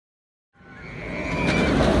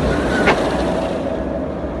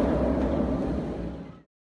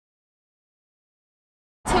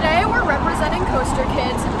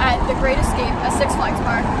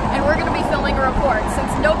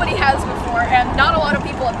and not a lot of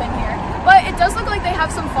people have been here. But it does look like they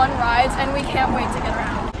have some fun rides, and we can't wait to get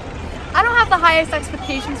around. I don't have the highest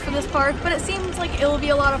expectations for this park, but it seems like it'll be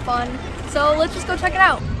a lot of fun. So let's just go check it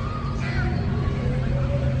out.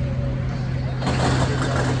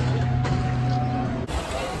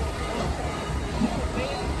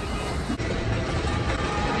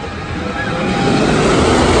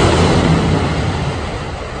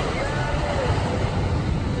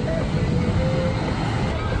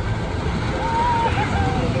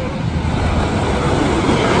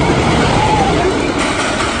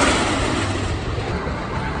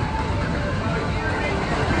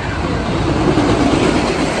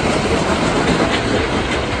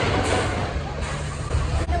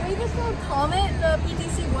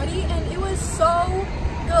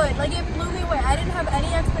 Like, it blew me away. I didn't have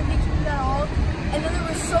any expectations at all, and then there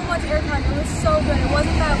was so much airtime. It was so good. It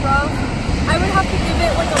wasn't that rough. I would have to give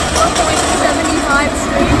it like a 4.75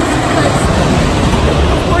 screen because,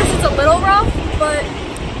 of course, it's a little rough, but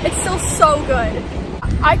it's still so good.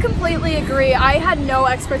 I completely agree. I had no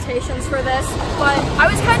expectations for this, but I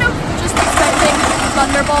was kind of just expecting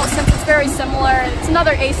Thunderbolt since it's very similar. It's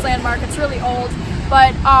another Ace landmark. It's really old.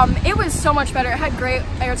 But it was so much better. It had great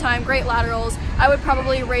airtime, great laterals. I would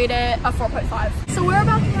probably rate it a 4.5. So we're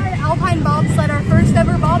about to ride Alpine Bobsled, our first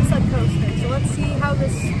ever bobsled coaster. So let's see how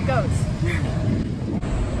this goes.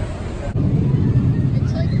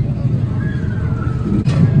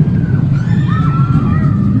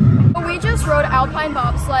 We just rode Alpine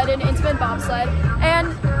Bobsled and Intamin Bobsled, and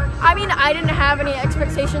I mean, I didn't have any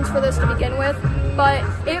expectations for this to begin with, but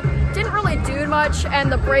it didn't really do much,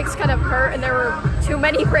 and the brakes kind of hurt, and there were too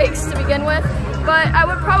many brakes to begin with, but I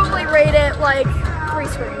would probably rate it like 3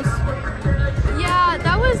 screams. Yeah,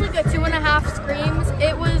 that was like a 2.5 screams.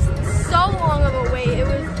 It was so long of a wait. It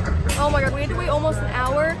was, oh my god, we had to wait almost an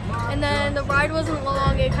hour, and then the ride wasn't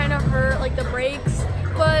long. It kind of hurt, like the brakes,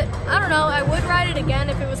 but I don't know, I would ride it again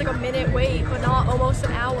if it was like a minute wait, but not almost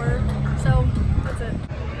an hour, so that's it.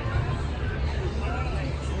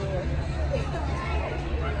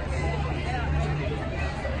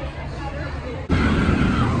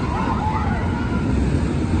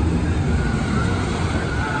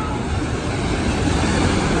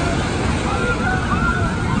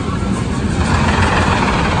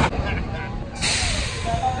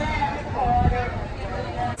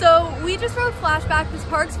 We just rode Flashback. This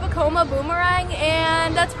park's Vekoma Boomerang,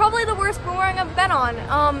 and that's probably the worst boomerang I've been on.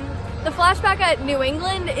 The Flashback at New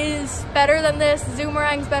England is better than this.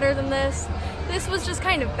 Zoomerang's better than this. This was just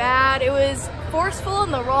kind of bad. It was forceful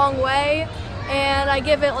in the wrong way, and I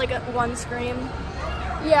give it like a 1 scream.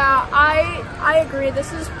 Yeah, I agree.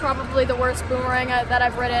 This is probably the worst boomerang that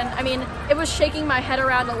I've ridden. I mean, it was shaking my head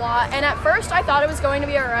around a lot, and at first I thought it was going to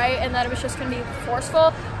be alright and that it was just going to be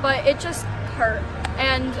forceful, but it just hurt.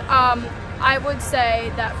 And I would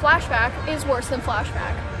say that Flashback is worse than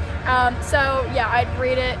Flashback. So yeah, I'd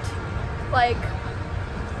rate it like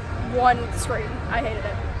 1 scream. I hated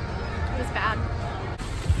it. It was bad.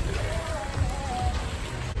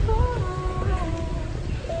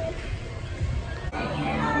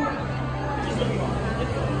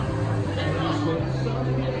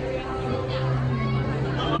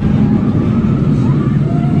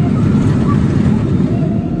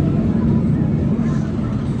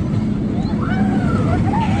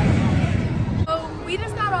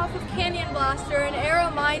 An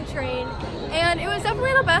Aero Mine Train, and it was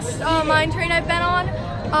definitely the best mine train I've been on.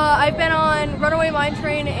 I've been on Runaway Mine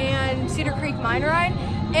Train and Cedar Creek Mine Ride,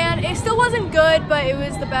 and it still wasn't good, but it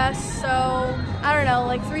was the best, so I don't know,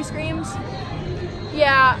 like 3 screams.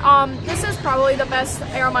 Yeah, this is probably the best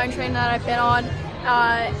Aero Mine Train that I've been on,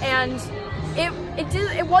 and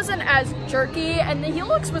it wasn't as jerky, and the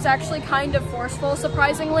helix was actually kind of forceful,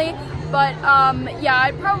 surprisingly, but yeah,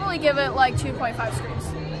 I'd probably give it like 2.5 screams.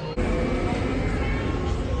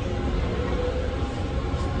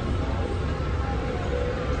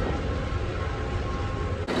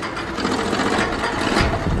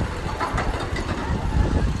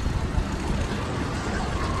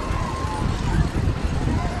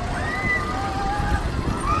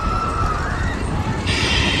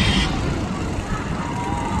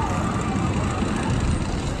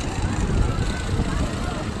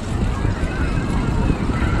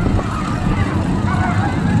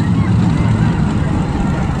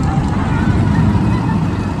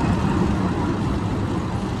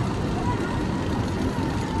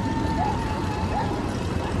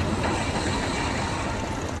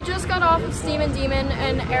 Just got off of Steam and Demon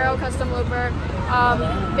and Aero Custom Looper,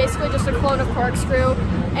 basically just a clone of Corkscrew,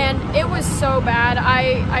 and it was so bad.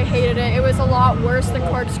 I hated it. It was a lot worse than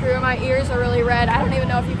Corkscrew. My ears are really red. I don't even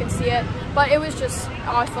know if you can see it, but it was just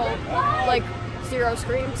awful. Like, 0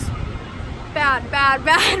 screams. Bad, bad,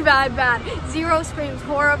 bad, bad, bad. 0 screams,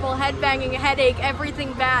 horrible, headbanging, headache,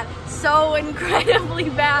 everything bad. So incredibly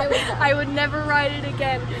bad. I would never ride it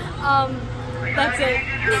again. That's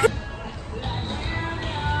it.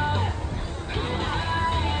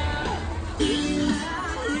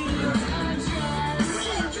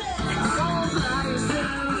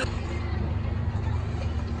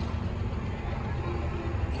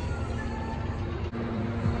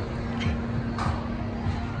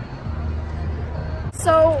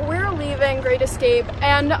 So we're leaving Great Escape,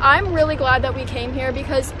 and I'm really glad that we came here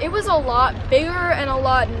because it was a lot bigger and a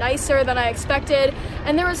lot nicer than I expected,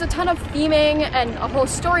 and there was a ton of theming and a whole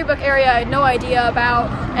storybook area I had no idea about,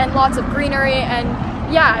 and lots of greenery, and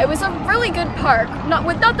yeah, it was a really good park. Not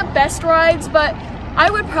the best rides, but I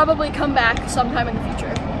would probably come back sometime in the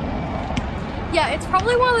future. Yeah, it's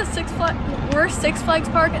probably one of the worst Six Flags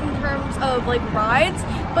park in terms of like rides,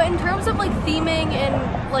 but in terms of like theming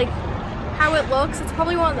and like how it looks, it's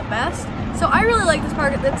probably one of the best. So I really like this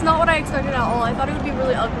park. It's not what I expected at all. I thought it would be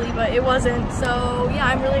really ugly, but it wasn't. So yeah,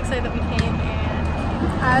 I'm really excited that we came, and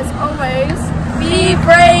as always, be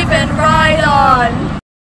brave and ride on!